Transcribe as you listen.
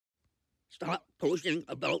stop posting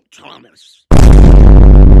about Thomas.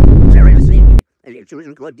 Seriously, and you're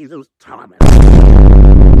choosing to these little Thomas.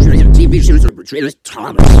 Choosing TV shows are portrayed as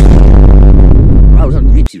Thomas. I was on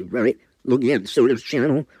YouTube, right? Looking at the Soda's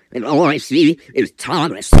channel, and all I see is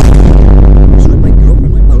Thomas. So my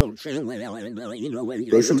girlfriend, my little channel, you know what?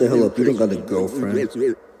 Bro, shut the hell up. You don't got a girlfriend.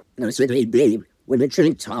 And I said, hey, babe, when they're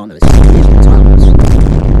turning Thomas, Thomas.